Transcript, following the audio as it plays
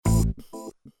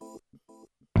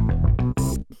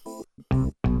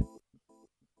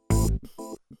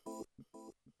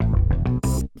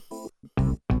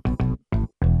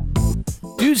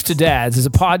Dudes to Dads is a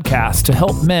podcast to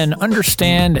help men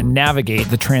understand and navigate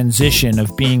the transition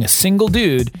of being a single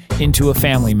dude into a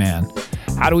family man.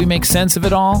 How do we make sense of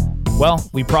it all? Well,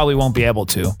 we probably won't be able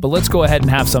to, but let's go ahead and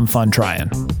have some fun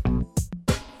trying.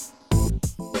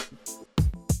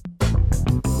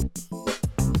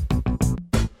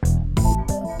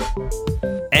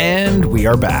 And we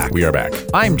are back. We are back.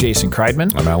 I'm Jason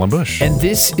Kreidman. I'm Alan Bush. And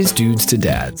this is Dudes to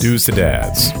Dads. Dudes to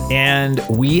Dads. And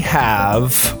we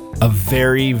have a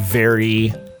very,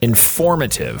 very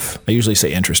informative, I usually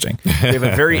say interesting. We have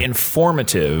a very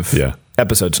informative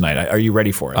episode tonight. Are you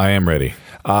ready for it? I am ready.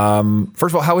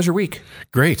 First of all, how was your week?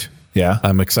 Great. Yeah.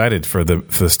 I'm excited for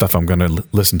the stuff I'm going to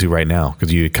listen to right now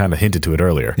because you kind of hinted to it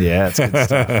earlier. Yeah, it's good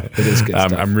stuff. It is good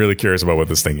stuff. I'm really curious about what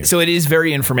this thing is. So it is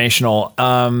very informational.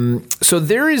 So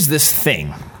there is this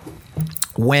thing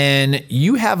when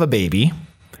you have a baby.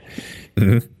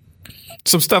 Mm-hmm.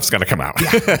 Some stuff's got to come out.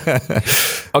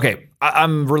 Okay.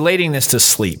 I'm relating this to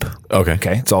sleep.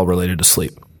 Okay. It's all related to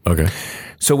sleep. Okay.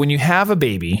 So when you have a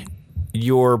baby,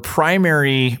 your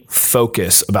primary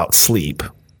focus about sleep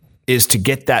is to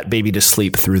get that baby to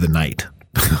sleep through the night.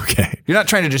 Okay. You're not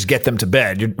trying to just get them to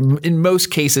bed. In most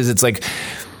cases, it's like,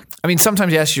 I mean,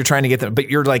 sometimes, yes, you're trying to get them,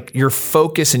 but you're like, your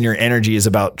focus and your energy is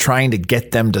about trying to get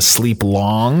them to sleep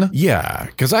long. Yeah,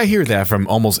 because I hear that from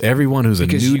almost everyone who's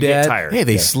Because a new you get dad. tired. Hey,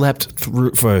 they slept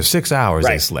through for 6 hours.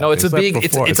 They slept. No, it's They a slept big.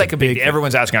 before. It's like a big.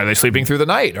 Everyone's asking, are they sleeping through the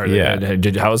night? Or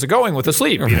how is it going with the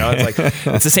sleep? You know, it's like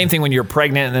it's the same thing when you're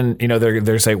pregnant, and then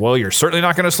they're saying, well, you're certainly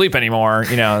not going to sleep anymore.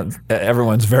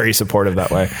 Everyone's very supportive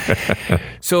that way.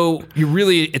 So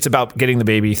it's about getting the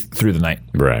baby through the night.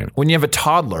 Right. When you have a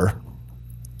toddler,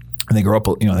 and they grow up,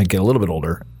 they get a little bit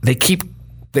older. They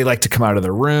like to come out of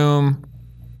their room.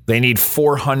 They need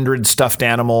 400 stuffed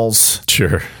animals.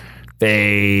 Sure.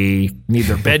 They need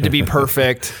their bed to be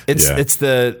perfect. It's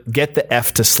the get the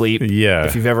F to sleep. Yeah.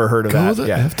 If you've ever heard of that.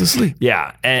 F to sleep.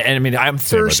 Yeah. And I mean, I'm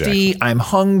thirsty. I'm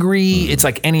hungry. It's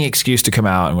like any excuse to come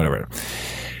out and whatever.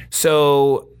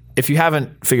 So if you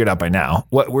haven't figured out by now,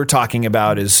 what we're talking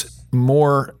about is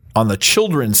more on the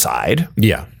children's side.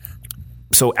 Yeah.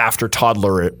 So after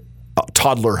toddlerhood.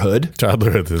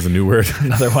 Toddlerhood is a new word.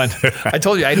 Another one. I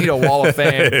told you I need a wall of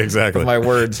fame. Exactly. For my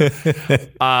words.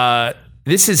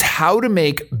 This is how to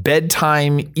make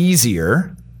bedtime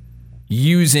easier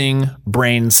using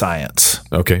brain science.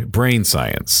 Okay. Brain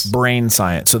science.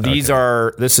 So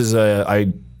this is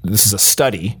a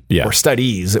study or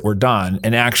studies that were done,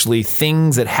 and actually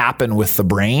things that happen with the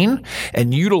brain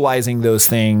and utilizing those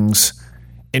things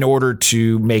in order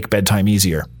to make bedtime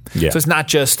easier. Yeah. So it's not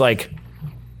just like,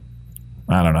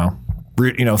 I don't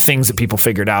know, things that people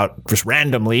figured out just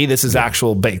randomly. This is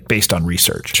actual based on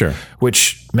research. Sure.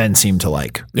 Which men seem to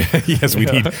like. Yes, we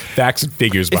need facts and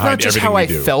figures behind everything we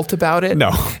do. It's not just how I felt about it.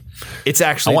 No. It's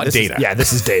actually... I want data.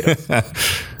 This is data.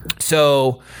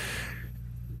 So,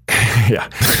 yeah.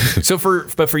 So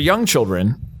for young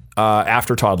children...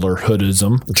 after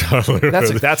toddlerhoodism.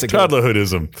 That's a good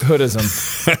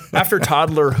hoodism. After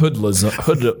toddler hoodlums,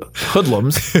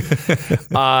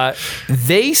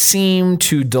 they seem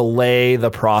to delay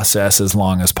the process as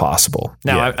long as possible.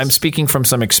 Now, I'm speaking from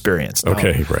some experience.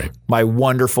 Okay, right. My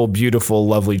wonderful, beautiful,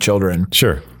 lovely children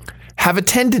have a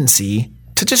tendency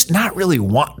to just not really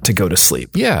want to go to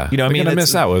sleep. Yeah. They're going to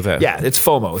miss out with that. Yeah, it's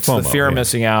FOMO. It's the fear of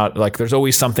missing out. Like there's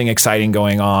always something exciting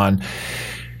going on.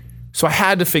 So I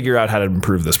had to figure out how to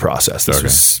improve this process. This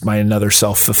was another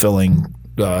self-fulfilling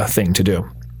thing to do.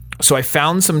 So I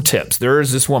found some tips. There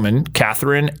is this woman,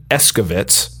 Catherine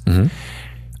Eskovitz.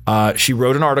 Mm-hmm. She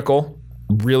wrote an article,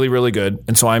 really, really good.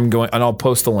 And so and I'll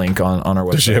post the link on our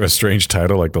website. Does she have a strange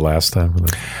title like the last time?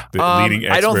 Leading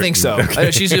expert? I don't think so.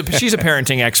 Okay. She's a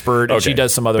parenting expert, and she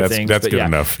does some other things. That's good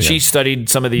enough. Yeah. She studied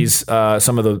some of these,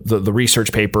 some of the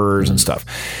research papers and stuff.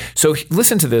 So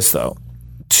listen to this, though.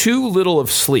 Too little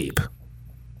of sleep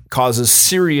causes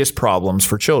serious problems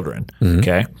for children. Mm-hmm.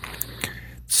 Okay.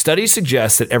 Studies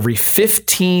suggest that every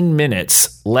 15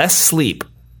 minutes less sleep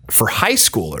for high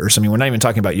schoolers, I mean, we're not even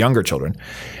talking about younger children,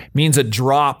 means a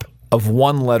drop of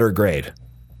 1 letter grade.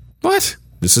 What?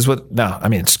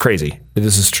 It's crazy.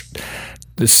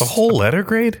 This a whole letter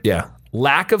grade? Yeah.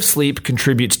 Lack of sleep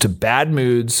contributes to bad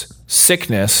moods,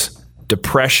 sickness,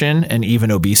 depression, and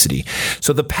even obesity.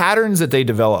 So the patterns that they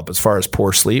develop as far as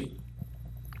poor sleep,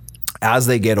 as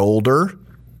they get older,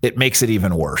 it makes it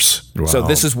even worse. Wow. So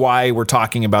this is why we're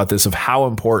talking about this, of how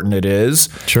important it is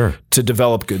to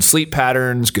develop good sleep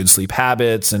patterns, good sleep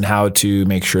habits, and how to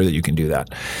make sure that you can do that.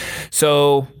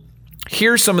 So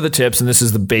here's some of the tips, and this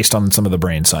is based on some of the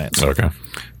brain science. Okay.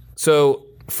 So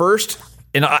first,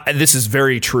 and this is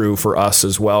very true for us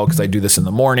as well, because I do this in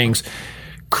the mornings,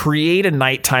 create a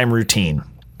nighttime routine.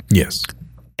 Yes.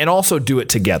 and also do it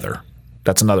together.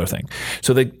 That's another thing.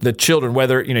 So the children,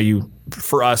 whether,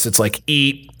 for us, it's like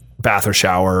eat, bath or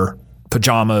shower,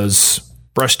 pajamas,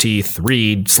 brush teeth,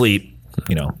 read, sleep,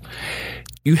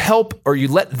 you help or you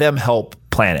let them help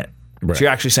plan it. Right. So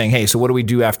you're actually saying, hey, so what do we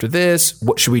do after this?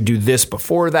 What should we do this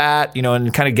before that?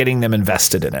 And kind of getting them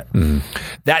invested in it. Mm-hmm.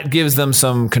 That gives them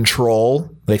some control.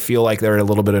 They feel like they're a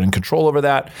little bit in control over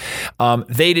that.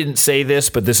 They didn't say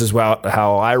this, but this is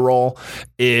how I roll,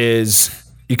 is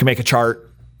you can make a chart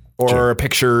or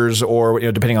pictures or,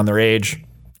 depending on their age,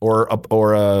 or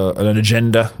an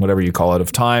agenda, whatever you call it,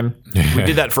 of time. We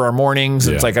did that for our mornings.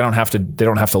 It's like they don't have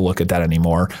to look at that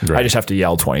anymore. Right. I just have to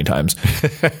yell 20 times.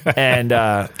 And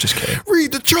just kidding.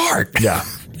 Read the chart. Yeah.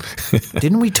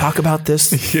 Didn't we talk about this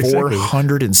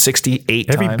 468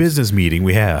 times? Every business meeting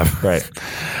we have. Right.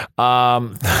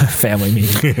 Family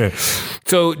meeting.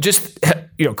 So just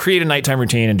create a nighttime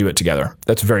routine and do it together.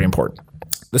 That's very important.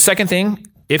 The second thing,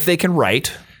 if they can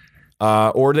write,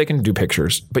 or they can do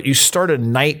pictures, but you start a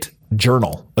night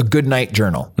journal, a good night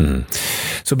journal. Mm-hmm.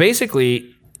 So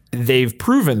basically, they've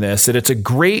proven that it's a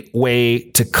great way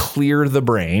to clear the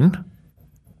brain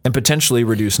and potentially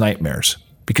reduce nightmares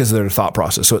because of their thought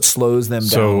process. So it slows them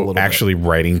down a little bit. So actually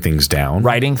writing things down?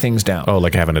 Writing things down. Oh,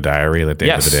 like having a diary at the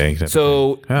end of the day?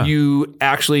 So you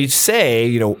actually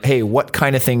say, hey, what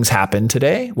kind of things happened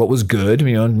today? What was good?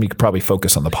 And you could probably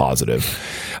focus on the positive.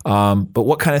 But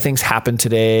what kind of things happened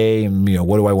today?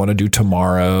 What do I want to do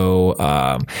tomorrow?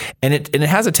 And it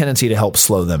has a tendency to help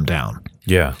slow them down.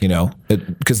 Yeah.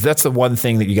 Because that's the one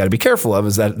thing that you got to be careful of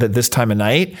is that this time of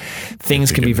night,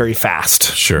 things can be very fast.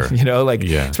 Sure.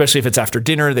 Especially if it's after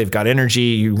dinner, they've got energy.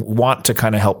 You want to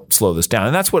kind of help slow this down.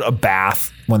 And that's what a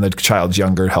bath, when the child's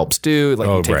younger, helps do.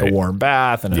 You take a warm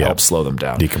bath and it helps slow them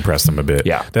down. Decompress them a bit.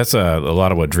 Yeah. That's a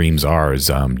lot of what dreams are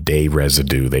is day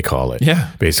residue, they call it.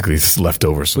 Yeah. Basically, it's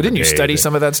leftovers. Well, didn't you study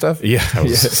some of that stuff? Yeah. I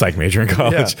was a psych major in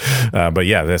college. Yeah. But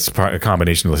yeah, that's a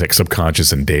combination of like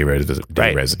subconscious and day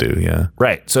residue. Yeah.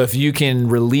 Right. So if you can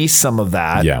release some of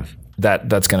that,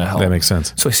 that's going to help. That makes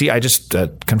sense. So see, I just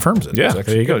confirms it. Yeah,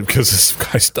 there you go. Because this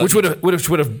guy studied. Which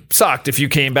would have sucked if you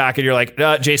came back and you're like,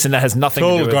 Jason, that has nothing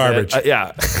to do with garbage. It.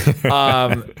 Yeah.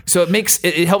 So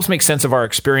it helps make sense of our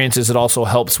experiences. It also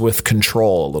helps with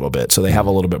control a little bit. So they have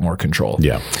a little bit more control.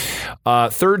 Yeah.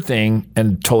 Third thing,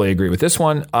 and totally agree with this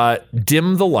one,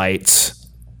 dim the lights.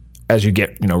 As you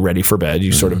get ready for bed,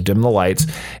 you sort of dim the lights,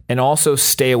 and also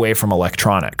stay away from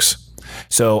electronics.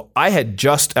 So I had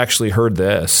just actually heard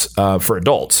this for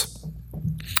adults.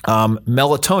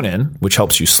 Melatonin, which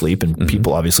helps you sleep, and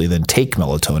people obviously then take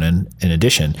melatonin in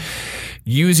addition,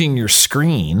 using your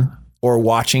screen or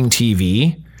watching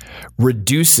TV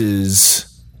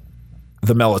reduces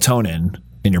the melatonin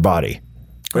in your body.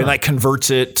 It like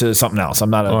converts it to something else. I'm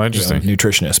not a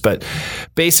nutritionist, but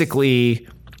basically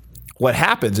what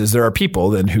happens is there are people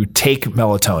then who take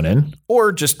melatonin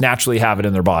or just naturally have it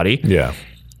in their body. Yeah.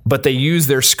 But they use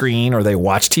their screen or they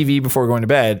watch TV before going to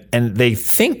bed, and they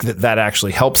think that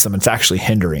actually helps them. It's actually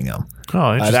hindering them.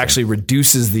 Oh, interesting. It actually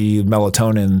reduces the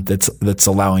melatonin that's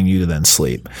allowing you to then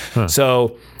sleep. Huh.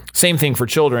 So same thing for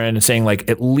children, saying like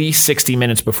at least 60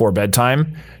 minutes before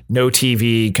bedtime, no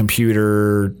TV,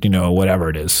 computer,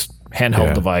 whatever it is.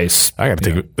 Handheld device. I got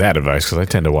to take that advice because I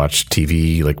tend to watch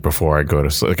TV like before I go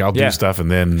to sleep. Like I'll do stuff and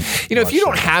then if you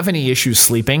don't have any issues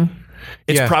sleeping,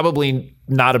 it's probably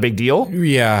not a big deal.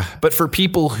 Yeah. But for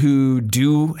people who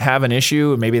do have an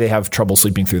issue, maybe they have trouble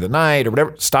sleeping through the night or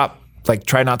whatever,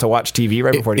 try not to watch TV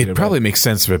right before you go to bed. It probably makes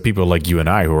sense for people like you and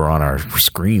I who are on our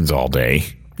screens all day.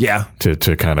 Yeah. To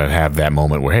kind of have that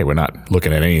moment where, hey, we're not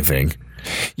looking at anything.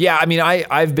 Yeah. I mean,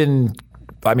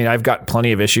 I've got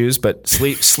plenty of issues, but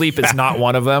sleep is not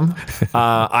one of them.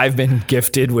 I've been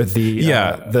gifted with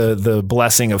the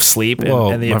blessing of sleep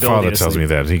and the ability to sleep. My father tells me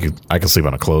that I can sleep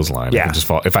on a clothesline. Yeah. I can just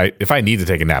fall. If I need to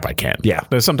take a nap, I can. Yeah.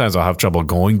 But sometimes I'll have trouble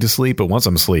going to sleep, but once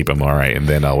I'm asleep, I'm all right, and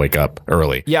then I'll wake up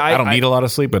early. Yeah. I don't need a lot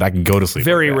of sleep, but I can go to sleep.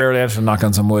 Very rarely, I have to knock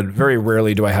on some wood. Very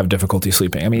rarely do I have difficulty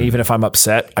sleeping. I mean, even if I'm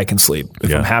upset, I can sleep.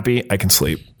 If I'm happy, I can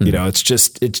sleep.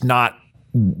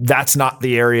 That's not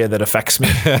the area that affects me.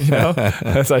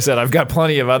 As I said, I've got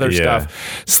plenty of other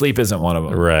stuff. Sleep isn't one of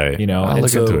them. Right. I'll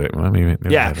look into it. I mean,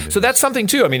 so that's something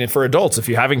too. I mean, for adults, if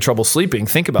you're having trouble sleeping,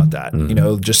 think about that.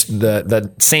 Just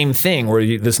that same thing where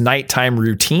this nighttime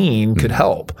routine could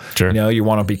help. Sure. You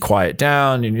want to be quiet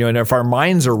down. And if our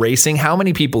minds are racing, how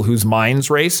many people whose minds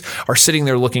race are sitting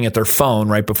there looking at their phone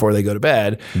right before they go to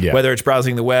bed? Yeah. Whether it's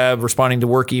browsing the web, responding to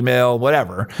work email,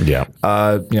 whatever. Yeah.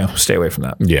 Stay away from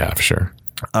that. Yeah, for sure.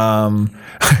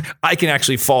 I can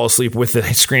actually fall asleep with the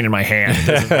screen in my hand. It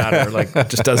doesn't matter. Like, it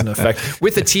just doesn't affect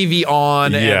with the TV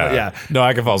on. Yeah. No,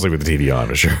 I can fall asleep with the TV on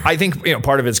for sure. I think,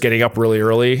 part of it's getting up really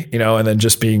early, and then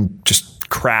just being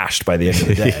crashed by the end of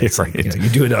the day. It's right. like, you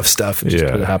do enough stuff and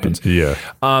it happens. Yeah.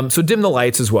 So dim the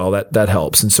lights as well. That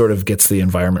helps and sort of gets the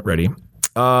environment ready.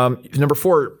 Number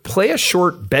 4, play a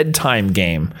short bedtime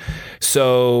game.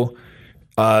 So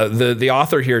the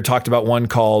author here talked about one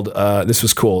called, this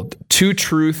was cool, 2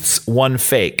 Truths, 1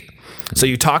 Fake. So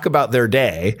you talk about their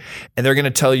day and they're going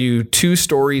to tell you 2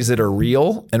 stories that are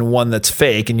real and 1 that's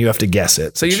fake, and you have to guess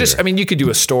it. So you you could do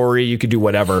a story, you could do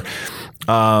whatever.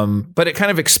 But it kind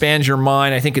of expands your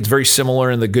mind. I think it's very similar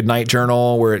in the Goodnight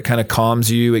Journal, where it kind of calms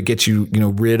you. It gets you,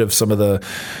 rid of some of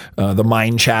the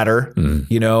mind chatter, and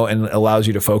allows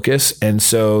you to focus. And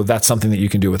so that's something that you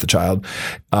can do with a child.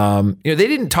 They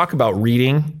didn't talk about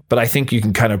reading, but I think you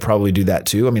can kind of probably do that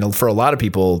too. I mean, for a lot of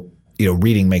people,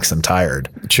 reading makes them tired.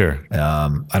 Sure. I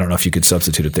don't know if you could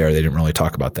substitute it there. They didn't really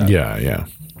talk about that. Yeah.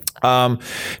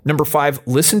 Number 5,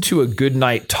 listen to a good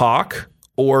night talk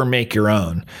or make your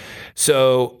own.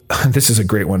 So this is a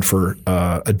great one for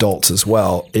adults as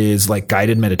well, is like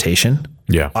guided meditation.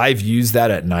 Yeah. I've used that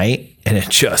at night, and it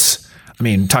just,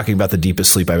 talking about the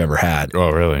deepest sleep I've ever had. Oh,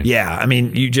 really? Yeah.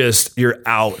 You're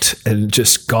out and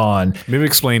just gone. Maybe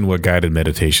explain what guided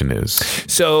meditation is.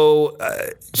 So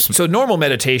normal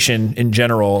meditation in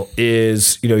general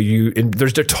is,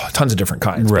 there's tons of different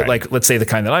kinds, right. But like, let's say the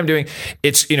kind that I'm doing,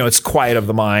 it's, it's quiet of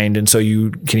the mind. And so you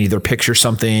can either picture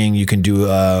something, you can do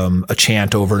a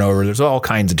chant over and over. There's all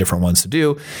kinds of different ones to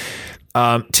do.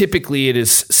 Typically it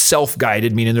is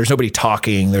self-guided, meaning there's nobody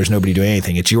talking, there's nobody doing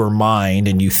anything. It's your mind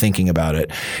and you thinking about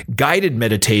it. Guided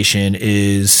meditation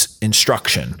is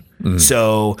instruction. Mm-hmm.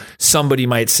 So somebody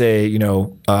might say, you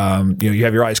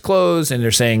have your eyes closed and they're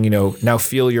saying, now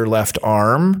feel your left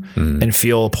arm and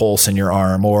feel a pulse in your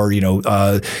arm, or,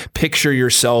 picture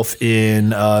yourself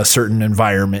in a certain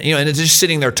environment, and it's just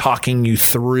sitting there talking you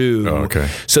through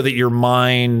so that your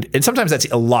mind, and sometimes that's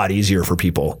a lot easier for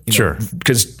people, sure,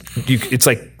 because it's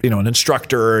like, an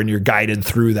instructor and you're guided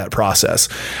through that process.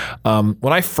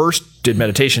 When I first did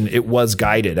meditation, it was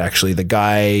guided. Actually, the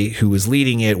guy who was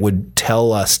leading it would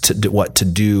tell us what to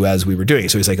do as we were doing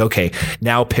it. So he's like, okay,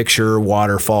 now picture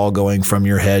waterfall going from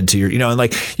your head to your, and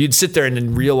like you'd sit there and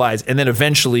then realize, and then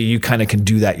eventually you kind of can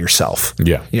do that yourself.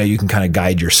 Yeah. You can kind of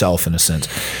guide yourself in a sense.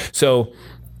 So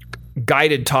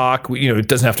guided talk, it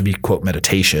doesn't have to be quote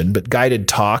meditation, but guided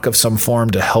talk of some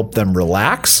form to help them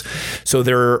relax. So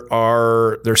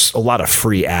there's a lot of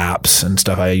free apps and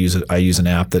stuff. I use an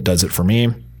app that does it for me.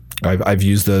 I've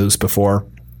used those before.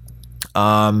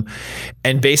 And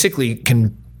basically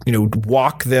can,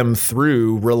 walk them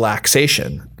through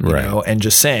relaxation, and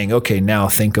just saying, okay, now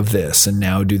think of this and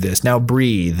now do this. Now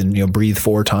breathe and, breathe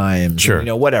 4 times, sure.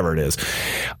 And, whatever it is.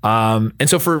 And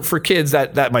so for kids,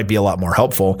 that might be a lot more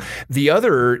helpful. The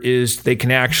other is they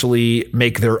can actually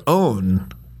make their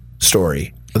own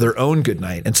story, their own good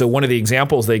night. And so one of the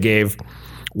examples they gave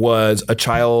was a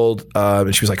child,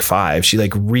 and she was like 5. She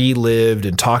like relived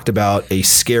and talked about a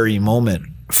scary moment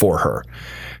for her.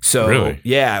 So really?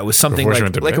 Yeah, it was something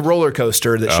like a roller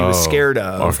coaster that she was scared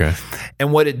of. Okay.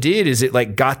 And what it did is it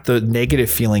like got the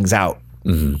negative feelings out.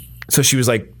 Mm-hmm. So she was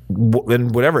like,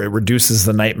 and whatever, it reduces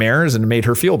the nightmares and made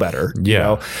her feel better.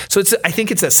 Yeah. So I think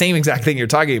it's that same exact thing you're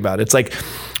talking about. It's like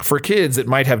for kids that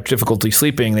might have difficulty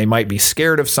sleeping, they might be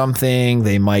scared of something,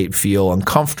 they might feel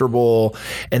uncomfortable.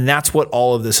 And that's what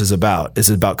all of this is about. It's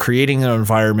about creating an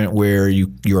environment where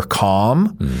you're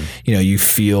calm, you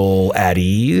feel at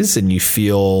ease, and you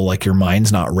feel like your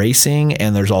mind's not racing,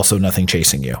 and there's also nothing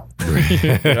chasing you.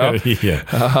 Yeah.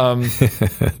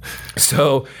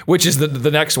 So, which is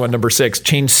the next one, number 6,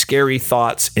 change scary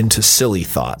thoughts into silly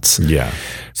thoughts. Yeah.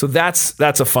 So that's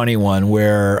a funny one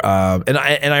where, and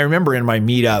I remember in my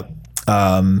meetup,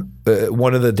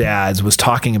 one of the dads was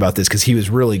talking about this because he was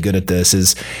really good at this.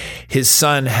 Is his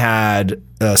son had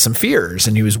some fears,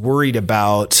 and he was worried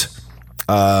about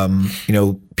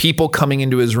people coming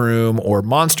into his room or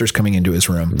monsters coming into his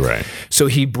room. Right. So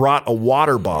he brought a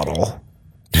water bottle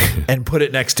and put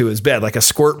it next to his bed, like a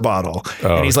squirt bottle.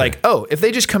 And he's like, if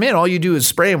they just come in, all you do is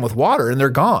spray them with water and they're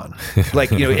gone.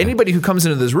 Like, anybody who comes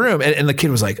into this room, and the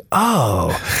kid was like,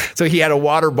 so he had a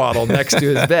water bottle next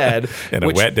to his bed. And a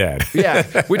wet dad. Yeah.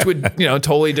 Which would,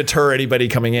 totally deter anybody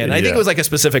coming in. I think it was like a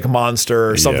specific monster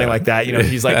or something like that.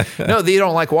 He's like, no, they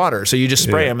don't like water. So you just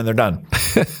spray them and they're done.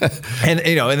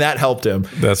 and that helped him.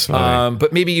 That's funny.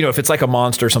 But maybe, if it's like a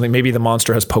monster or something, maybe the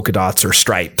monster has polka dots or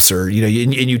stripes, or, and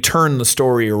you turn the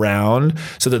story around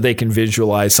so that they can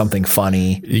visualize something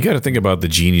funny. You got to think about the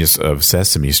genius of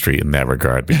Sesame Street in that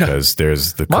regard, because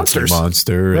there's the Monsters. Cookie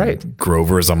Monster, Right. and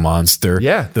Grover is a monster.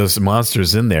 Yeah. Those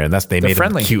monsters in there, and they made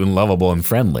friendly. him cute and lovable and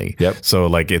friendly. Yep.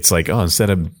 So it's like, instead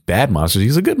of bad monsters,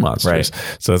 he's a good monster. Right.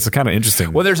 So it's kind of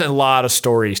interesting. Well, there's a lot of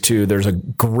stories too. There's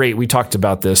we talked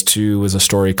about this too, was a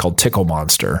story called Tickle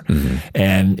Monster. Mm-hmm.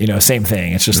 And, same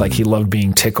thing. It's just like he loved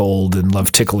being tickled and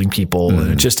loved tickling people.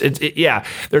 Mm-hmm. And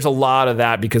there's a lot of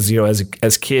that because,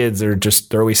 as kids,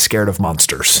 they're always scared of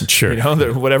monsters. Sure.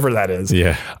 Whatever that is.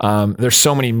 Yeah. There's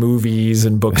so many movies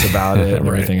and books about it and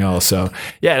Right. everything else. So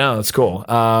yeah, no, it's cool.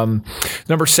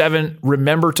 Number 7,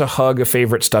 remember to hug a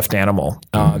favorite stuffed animal.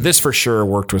 This for sure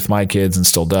worked with my kids and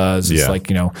still does. It's Yeah. like,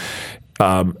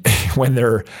 when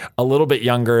they're a little bit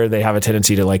younger, they have a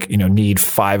tendency to need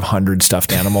 500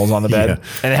 stuffed animals on the bed,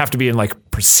 and they have to be in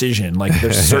precision.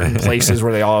 There's certain places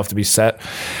where they all have to be set.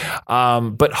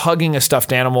 But hugging a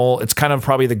stuffed animal, it's kind of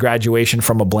probably the graduation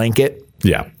from a blanket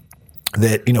Yeah.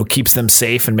 that, keeps them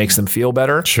safe and makes them feel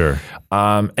better. Sure.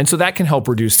 And so that can help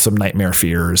reduce some nightmare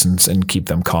fears and keep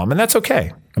them calm. And that's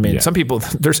okay. I mean, some people,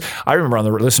 I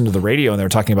remember listening to the radio and they were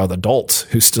talking about adults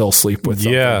who still sleep with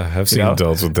something. Yeah. I've seen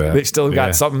adults with that. They still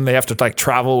got something they have to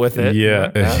travel with it. Yeah.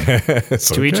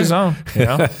 To each his own,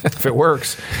 if it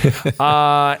works.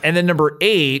 And then number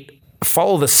 8,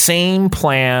 follow the same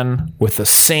plan with the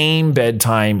same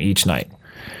bedtime each night.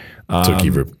 So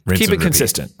keep it Keep it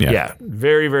consistent. Yeah.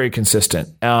 Very, very consistent.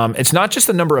 It's not just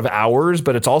the number of hours,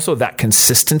 but it's also that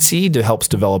consistency that helps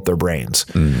develop their brains.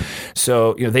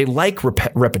 So, they like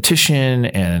repetition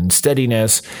and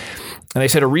steadiness. And they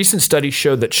said a recent study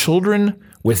showed that children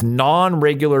with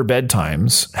non-regular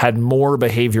bedtimes had more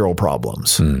behavioral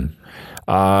problems.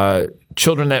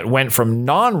 Children that went from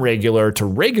non-regular to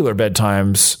regular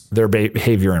bedtimes, their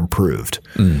behavior improved.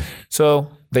 So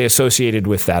they associated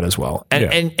with that as well.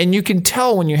 And you can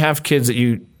tell when you have kids that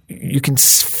you can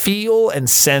feel and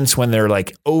sense when they're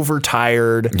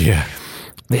overtired. Yeah.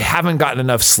 They haven't gotten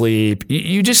enough sleep.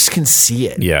 You just can see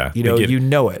it. Yeah. You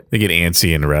know it. They get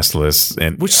antsy and restless,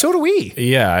 Which so do we.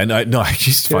 Yeah, and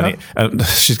she's funny.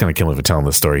 She's gonna kill me for telling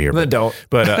this story here. Then don't.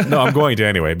 But no, I'm going to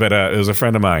anyway. But it was a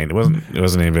friend of mine. It wasn't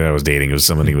anybody I was dating. It was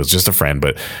somebody who was just a friend.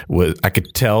 But I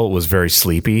could tell was very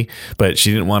sleepy. But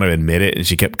she didn't want to admit it, and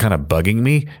she kept kind of bugging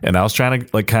me. And I was trying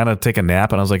to kind of take a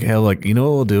nap, and I was like, hey, you know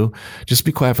what we'll do? Just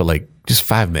be quiet for just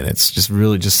 5 minutes. Just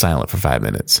silent for 5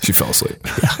 minutes. She fell asleep.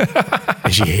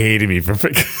 And she hated me for.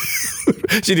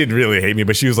 She didn't really hate me,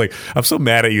 but she was like, "I'm so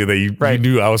mad at you that you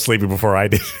knew I was sleeping before I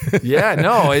did." Yeah,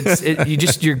 no,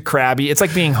 you're crabby. It's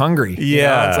like being hungry.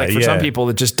 Yeah, it's like for some people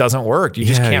it just doesn't work. You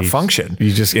just can't function.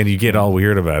 You get all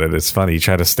weird about it. It's funny. You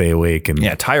try to stay awake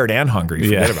and tired and hungry.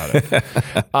 Forget about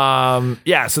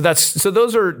it. So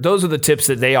those are the tips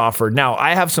that they offered. Now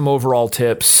I have some overall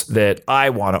tips that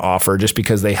I want to offer just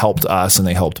because they helped us and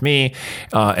they helped me,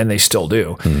 and they still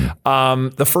do.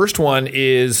 The first one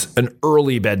is an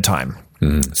early bedtime.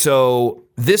 So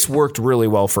this worked really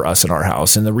well for us in our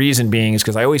house. And the reason being is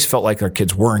because I always felt like our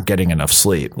kids weren't getting enough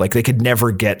sleep. They could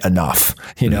never get enough,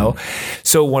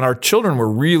 So when our children were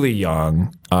really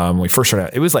young, we first started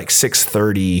out, it was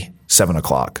 6:30, 7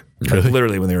 o'clock, Really?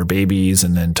 literally when they were babies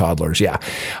and then toddlers. Yeah.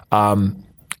 And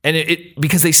it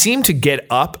because they seem to get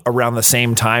up around the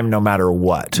same time no matter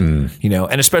what, and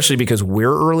especially because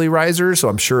we're early risers. So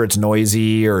I'm sure it's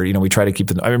noisy or, we try to keep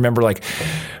them. I remember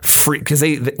because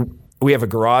we have a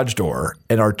garage door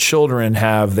and our children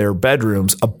have their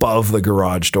bedrooms above the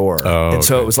garage door. And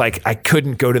so it was I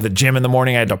couldn't go to the gym in the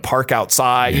morning. I had to park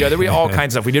outside. There were all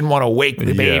kinds of stuff. We didn't want to wake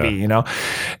the baby,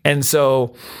 And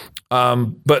so,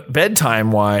 but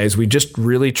bedtime wise, we just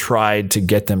really tried to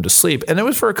get them to sleep. And it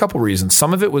was for a couple reasons.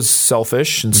 Some of it was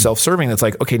selfish and self-serving. That's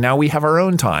okay, now we have our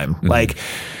own time.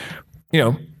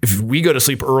 If we go to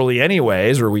sleep early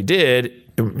anyways, or we did,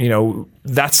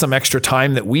 that's some extra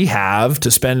time that we have to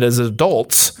spend as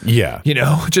adults. Yeah.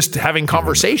 Just having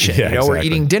conversation, or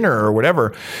eating dinner or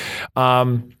whatever.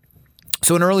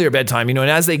 So an earlier bedtime, and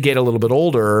as they get a little bit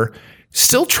older,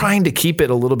 still trying to keep it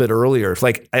a little bit earlier.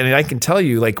 I can tell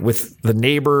you, with the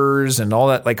neighbors and all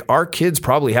that, our kids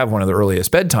probably have one of the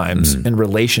earliest bedtimes in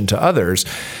relation to others.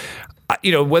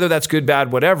 Whether that's good,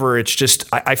 bad, whatever, it's just,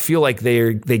 I feel like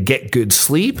they get good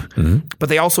sleep, but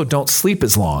they also don't sleep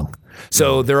as long.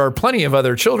 So there are plenty of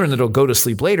other children that'll go to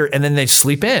sleep later and then they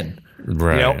sleep in.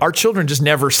 Right. You know, our children just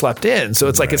never slept in. So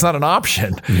it's like, it's not an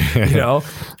option, you know?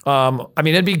 I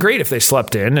mean, it'd be great if they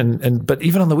slept in but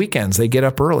even on the weekends, they get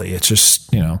up early. It's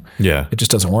just, you know, it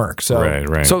just doesn't work. So,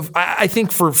 right. So I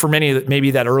think for many, maybe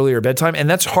that earlier bedtime, and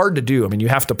that's hard to do. I mean, you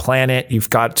have to plan it.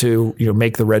 You've got to, you know,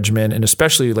 make the regimen, and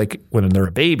especially like when they're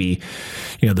a baby,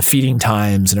 you know, the feeding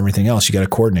times and everything else, you got to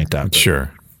coordinate that.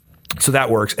 Sure. So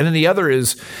that works. And then the other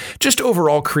is just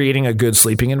overall creating a good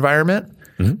sleeping environment.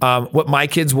 What my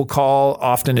kids will call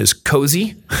often is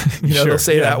cozy. They'll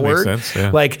say that word. Makes sense, yeah.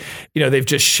 Like, you know, they've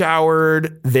just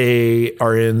showered. They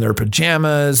are in their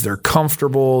pajamas. They're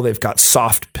comfortable. They've got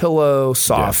soft pillow,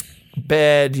 soft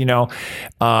bed, you know,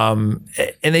 and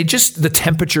they just, the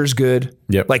temperature's good.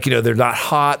 Yep. Like, you know, they're not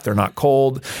hot, they're not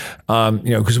cold, you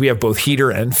know, because we have both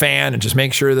heater and fan, and just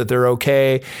make sure that they're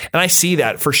okay. And I see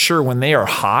that for sure when they are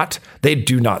hot, they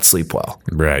do not sleep well.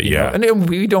 Right. Yeah. Know? And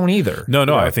we don't either. No,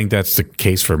 I think that's the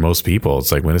case for most people.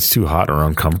 It's like when it's too hot or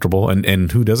uncomfortable,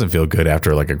 and who doesn't feel good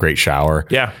after like a great shower?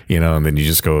 Yeah. You know, and then you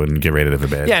just go and get ready to the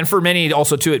bed. Yeah. And for many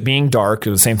also too, it being dark,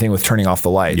 the same thing with turning off the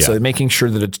light. Yeah. So making sure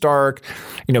that it's dark,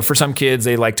 you know, for some kids,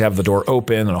 they like to have the door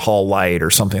open and a hall light or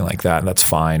something like that. And that's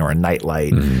fine. Or a night light.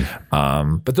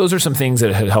 But those are some things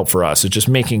that had helped for us. It's just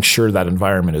making sure that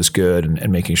environment is good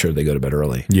and making sure they go to bed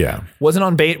early. Yeah. Wasn't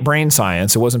on brain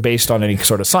science. It wasn't based on any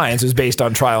sort of science. It was based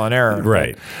on trial and error.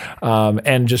 Right.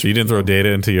 And just, You didn't throw data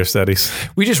into your studies?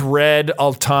 we just read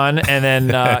a ton. And then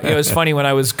it was funny when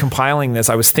I was compiling this,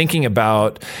 I was thinking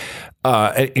about,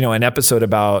 you know, an episode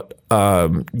about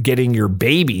getting your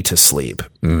baby to sleep.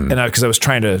 And because I was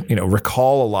trying to, you know,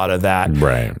 recall a lot of that.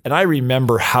 Right. And I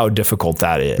remember how difficult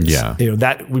that is. Yeah. You know,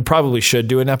 that we probably should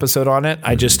do an episode on it.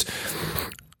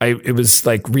 It was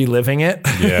like reliving it,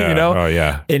 Yeah. you know? Oh,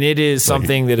 yeah. And it is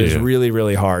something that is really,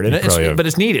 really hard. And but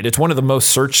it's needed. It's one of the most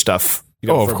searched stuff. You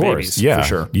know, Of for course. babies, Yeah. for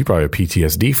sure. You probably have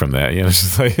PTSD from that. You know, it's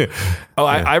just like,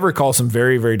 I recall some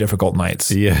very, very difficult nights.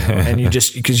 Yeah. You know, and you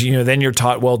just, because, you know, then you're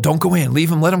taught, well, don't go in,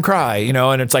 leave him, let him cry, you know,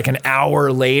 and it's like an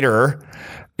hour later,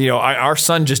 you know, our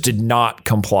son just did not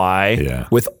comply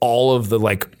with all of the,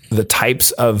 like, the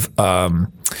types of,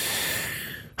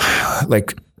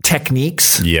 like,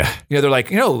 techniques. Yeah. You know, they're like,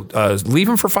 you know, leave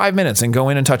him for 5 minutes and go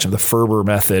in and touch him, the Ferber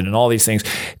method and all these things.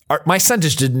 My son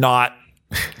just did not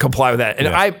comply with that. And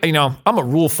I'm a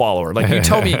rule follower. Like, you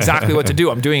tell me exactly what to do.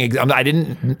 I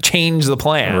didn't change the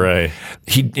plan. Right.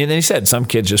 And then he said, some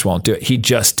kids just won't do it. He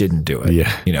just didn't do it.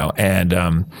 Yeah. You know,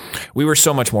 and we were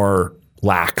so much more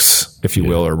lax, if you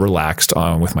will, or relaxed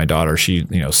with my daughter. She,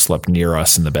 you know, slept near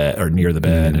us in the bed or near the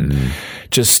bed, and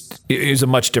just, it was a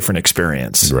much different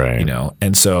experience. Right. You know,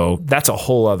 and so that's a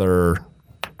whole other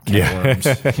can of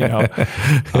worms, you know.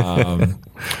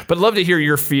 But I'd love to hear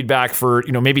your feedback for,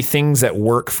 you know, maybe things that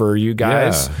work for you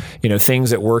guys, you know, things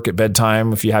that work at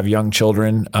bedtime. If you have young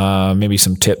children, maybe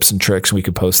some tips and tricks, and we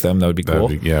could post them. That would be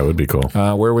cool. It would be cool.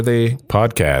 Where would they?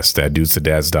 Podcast at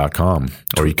dudesToDads.com,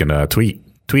 or you can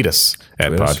tweet us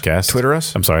at podcast. Twitter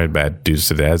us? I'm sorry, bad Dudes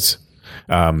to Dads.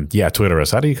 Twitter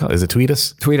us. How do you call it? Is it tweet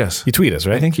us? Tweet us. You tweet us,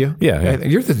 right? Thank you. Yeah.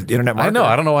 You're the internet marketer. I know.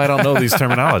 I don't know why I don't know these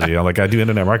terminology. I'm like, I do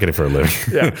internet marketing for a living.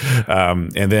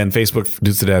 And then Facebook,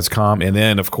 dudesToDads.com. And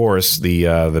then, of course,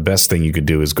 the best thing you could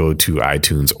do is go to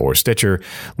iTunes or Stitcher,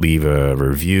 leave a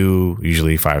review.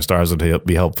 Usually 5 stars would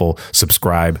be helpful.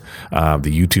 Subscribe,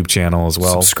 the YouTube channel as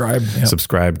well.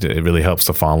 Subscribe. It really helps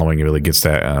the following. It really gets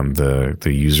that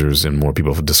the users and more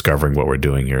people discovering what we're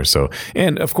doing here. So,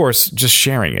 and of course, just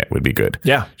sharing it would be good.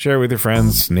 Yeah. Share it with your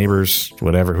friends, neighbors,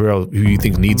 whatever, who you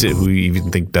think needs it, who you even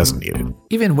think doesn't need it.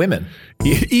 Even women.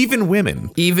 Even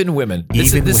women.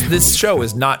 This show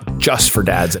is not just for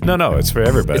dads. No, it's for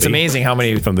everybody. It's amazing how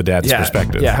many from the dad's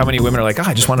perspective. Yeah, how many women are like,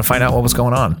 I just want to find out what was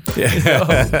going on. Yeah. You know?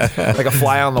 Like a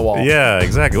fly on the wall. Yeah,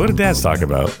 exactly. What do dads talk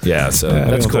about? Yeah, so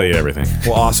that's cool. Tell you everything.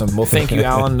 Well, awesome. Well, thank you,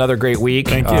 Alan. Another great week.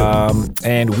 Thank you.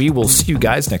 And we will see you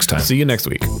guys next time. See you next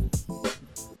week.